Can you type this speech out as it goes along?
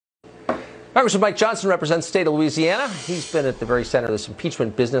Congressman Mike Johnson represents the state of Louisiana. He's been at the very center of this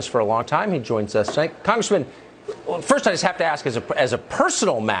impeachment business for a long time. He joins us tonight. Congressman, first I just have to ask, as a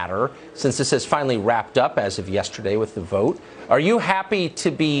personal matter, since this has finally wrapped up as of yesterday with the vote, are you happy to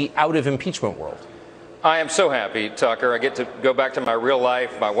be out of impeachment world? I am so happy, Tucker. I get to go back to my real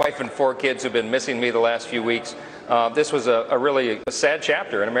life. My wife and 4 kids have been missing me the last few weeks. This was a really sad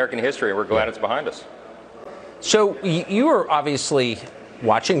chapter in American history, and we're glad it's behind us. So you were obviously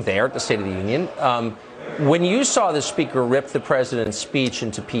watching there at the State of the Union. When you saw the speaker rip the president's speech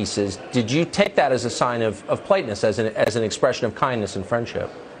into pieces, did you take that as a sign of politeness, as an expression of kindness and friendship?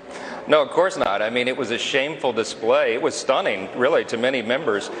 No, of course not. I mean, it was a shameful display. It was stunning, really, to many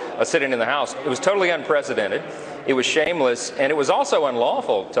members sitting in the House. It was totally unprecedented. It was shameless, and it was also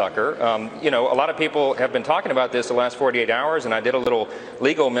unlawful, Tucker. A lot of people have been talking about this the last 48 hours, and I did a little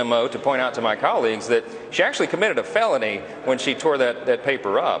legal memo to point out to my colleagues that she actually committed a felony when she tore that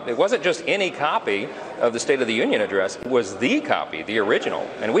paper up. It wasn't just any copy of the State of the Union address. It was the copy, the original.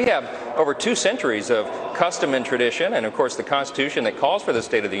 And we have over 2 centuries of custom and tradition, and of course the Constitution that calls for the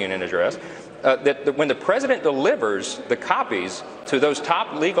State of the Union address, that when the president delivers the copies to those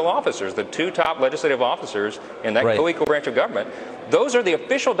top legal officers, the 2 top legislative officers in that co-equal branch of government, those are the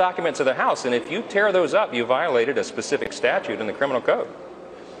official documents of the House. And if you tear those up, you violated a specific statute in the criminal code.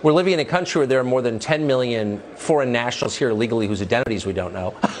 We're living in a country where there are more than 10 million foreign nationals here illegally whose identities we don't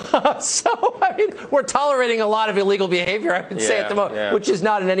know. So, I mean, we're tolerating a lot of illegal behavior, I would say, at the moment, which is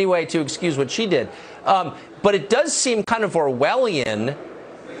not in any way to excuse what she did. But it does seem kind of Orwellian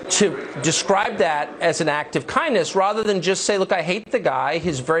to describe that as an act of kindness rather than just say, look, I hate the guy,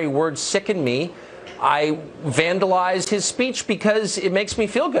 his very words sicken me, I vandalized his speech because it makes me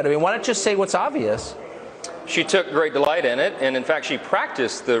feel good. I mean, why not just say what's obvious? She took great delight in it, and in fact, she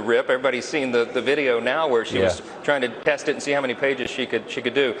practiced the rip. Everybody's seen the video now where she was trying to test it and see how many pages she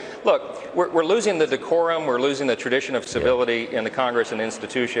could do. Look, we're losing the decorum, we're losing the tradition of civility in the Congress and the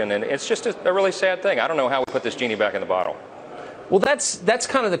institution, and it's just a really sad thing. I don't know how we put this genie back in the bottle. Well, that's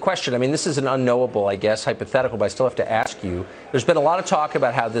kind of the question. I mean, this is an unknowable, I guess, hypothetical, but I still have to ask you. There's been a lot of talk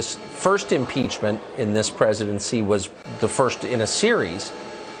about how this first impeachment in this presidency was the first in a series.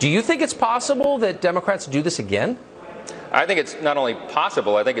 Do you think it's possible that Democrats do this again? I think it's not only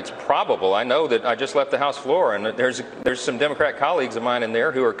possible, I think it's probable. I know that I just left the House floor, and there's some Democrat colleagues of mine in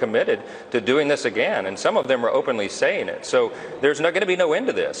there who are committed to doing this again, and some of them are openly saying it. So there's not going to be no end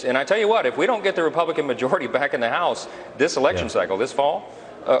to this. And I tell you what, if we don't get the Republican majority back in the House this election cycle, this fall,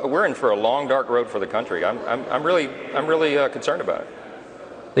 we're in for a long, dark road for the country. I'm really concerned about it.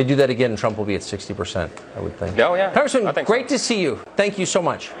 They do that again, Trump will be at 60%, I would think. Oh, yeah. Congressman, great so. to see you. Thank you so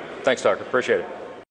much. Thanks, Tucker. Appreciate it.